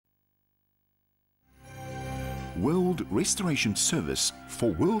World Restoration Service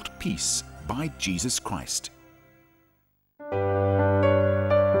for World Peace by Jesus Christ.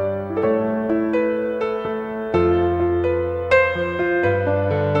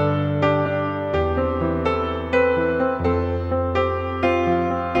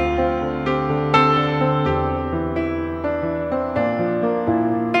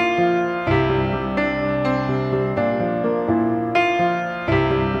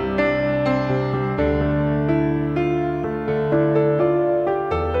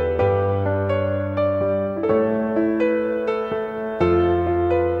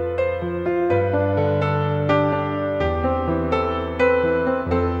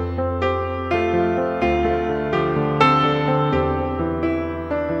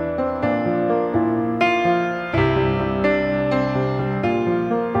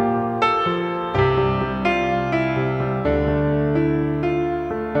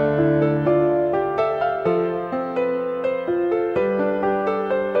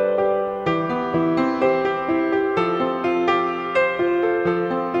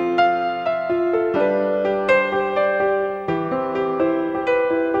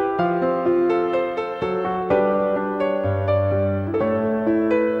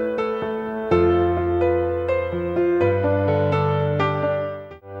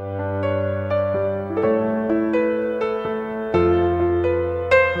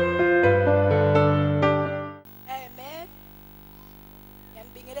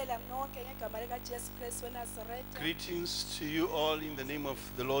 Greetings to you all in the name of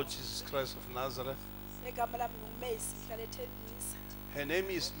the Lord Jesus Christ of Nazareth. Her name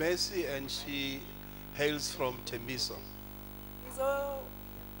is Mercy and she hails from Tembisa.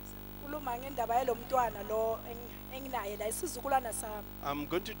 I'm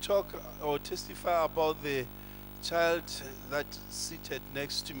going to talk or testify about the child that seated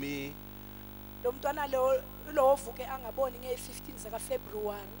next to me.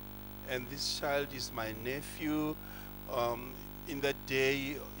 And this child is my nephew. In that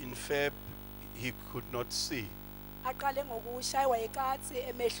day, in Feb, he could not see.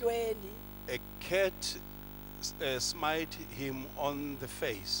 A cat smite him on the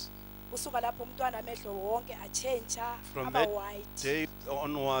face. From that day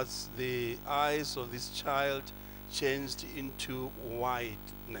onwards, the eyes of this child changed into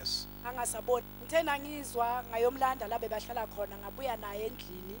whiteness.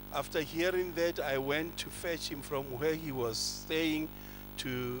 After hearing that, I went to fetch him from where he was staying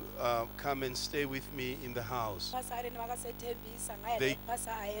to come and stay with me in the house. They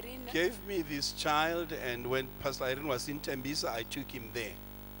gave me this child, and when Pastor Irene was in Tembisa, I took him there.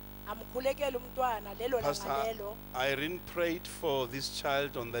 Pastor Irene prayed for this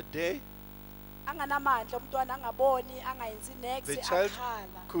child on that day. The child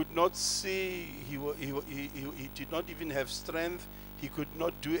could not see, he did not even have strength, he could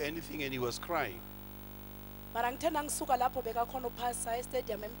not do anything, and he was crying.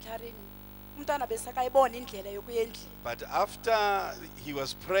 But after he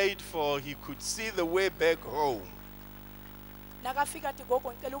was prayed for, he could see the way back home.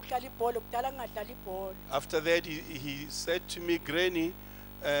 After that, he said to me, "Granny,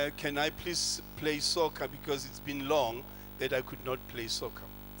 can I please play soccer, because it's been long that I could not play soccer."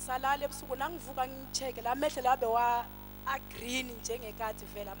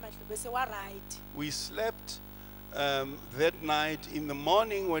 We slept that night. In the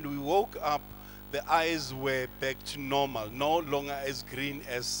morning when we woke up, the eyes were back to normal, no longer as green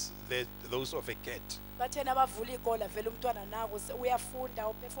as those of a cat.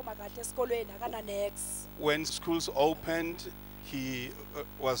 When schools opened, he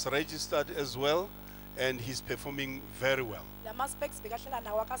was registered as well, and he's performing very well.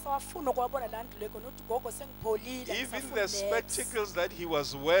 Even the spectacles that he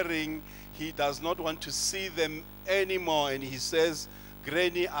was wearing, he does not want to see them anymore, and he says,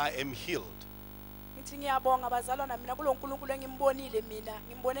 "Granny, I am healed."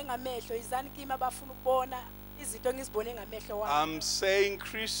 I'm saying,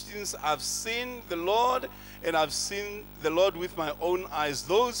 Christians, I've seen the Lord, and I've seen the Lord with my own eyes.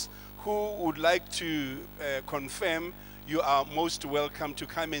 Those who would like to confirm, you are most welcome to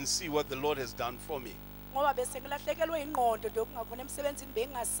come and see what the Lord has done for me.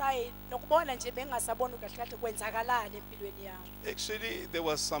 Actually, there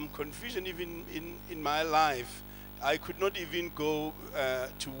was some confusion even in my life. I could not even go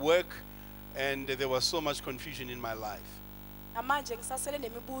to work, and there was so much confusion in my life.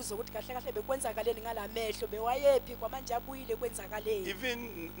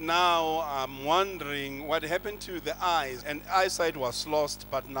 Even now, I'm wondering what happened to the eyes. And eyesight was lost,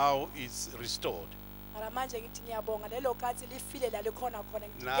 but now it's restored. Now,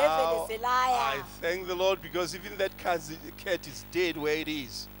 I thank the Lord because even that cat is dead where it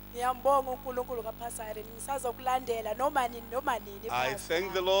is. I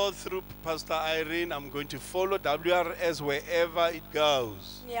thank the Lord through Pastor Irene. I'm going to follow WRS wherever it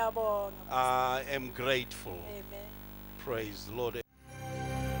goes. I am grateful. Amen. Praise the Lord.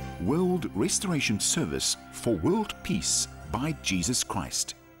 World Restoration Service for World Peace by Jesus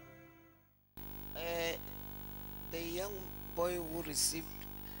Christ. The young boy who received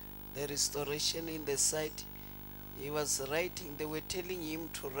the restoration in the sight, he was writing, they were telling him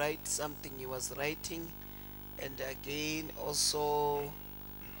to write something, he was writing, and again also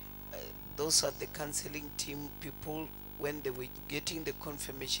those are the counseling team people when they were getting the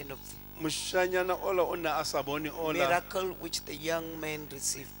confirmation of the miracle which the young man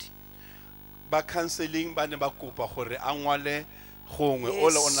received. Ba counseling ba ne ba kopa gore a ngwale gongwe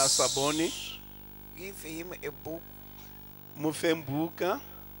ola o na sa bone. Give him a book Mo feng buka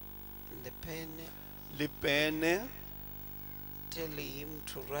and the pen, le pene, tell him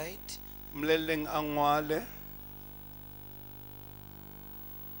to write. mleleng a ngwale.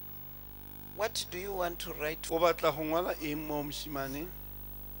 What do you want to write? O batla go ngwala eng mo moshimane?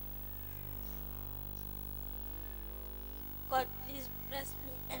 God, please bless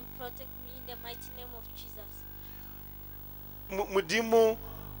me and protect me in the mighty name of Jesus. Modimo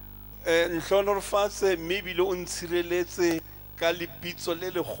nhlonolofatse mme ebile o ntshireletse ka lebitso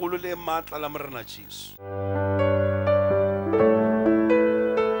le legolo le maatla la morena Jesu.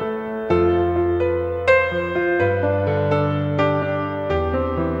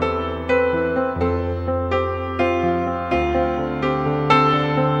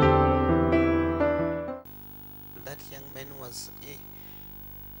 That young man was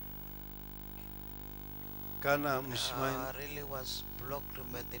Kana moshimane really was blocked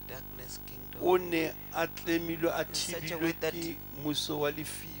by the darkness kingdom o ne a tlemilwe a such a way thibilwe that ke moso wa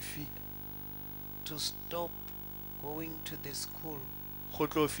lefifi to stop going to the school. go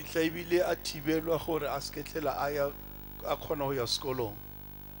tlo fitla ebile a thibelwa gore a se ketlela a kgona go ya sekolong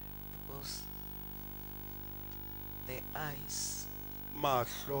Because the eyes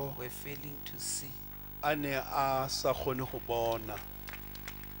mahlo were failing to see. a ne a sa kgone go bona.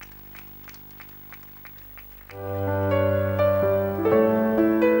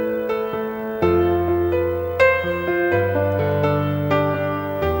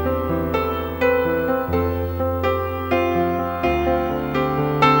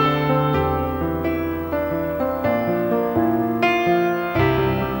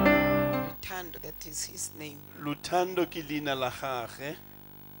 Returned, that is his name. Luthando ke leina la gagwe.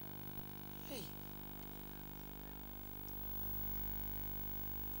 Hey.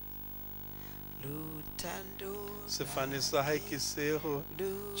 Lutando, Sefane sa hae ke sego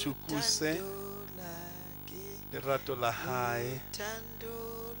Chukuse. Lutando lake, lerato la hae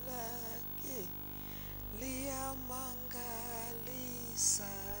Lutando lake, liyamangalisa,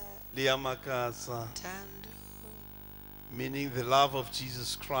 le ya makatsa, Tando, meaning the love of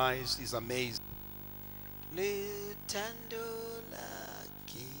Jesus Christ is amazing. Lutando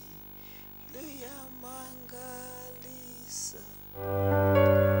lake, liyamangalisa.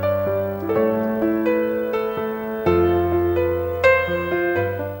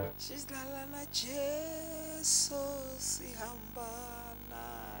 Sidlala na Jesu sihamba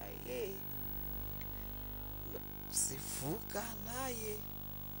naye, sivuka naye.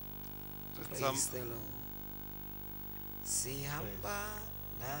 Praise the Lord. Sihamba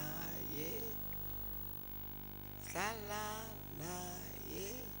naye, dlala naye.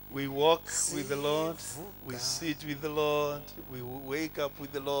 We walk with the Lord, we sit with the Lord, we wake up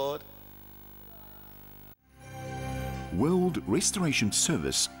with the Lord. World Restoration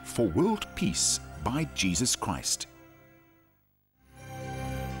Service for World Peace by Jesus Christ.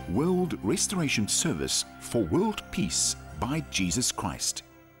 World Restoration Service for World Peace by Jesus Christ.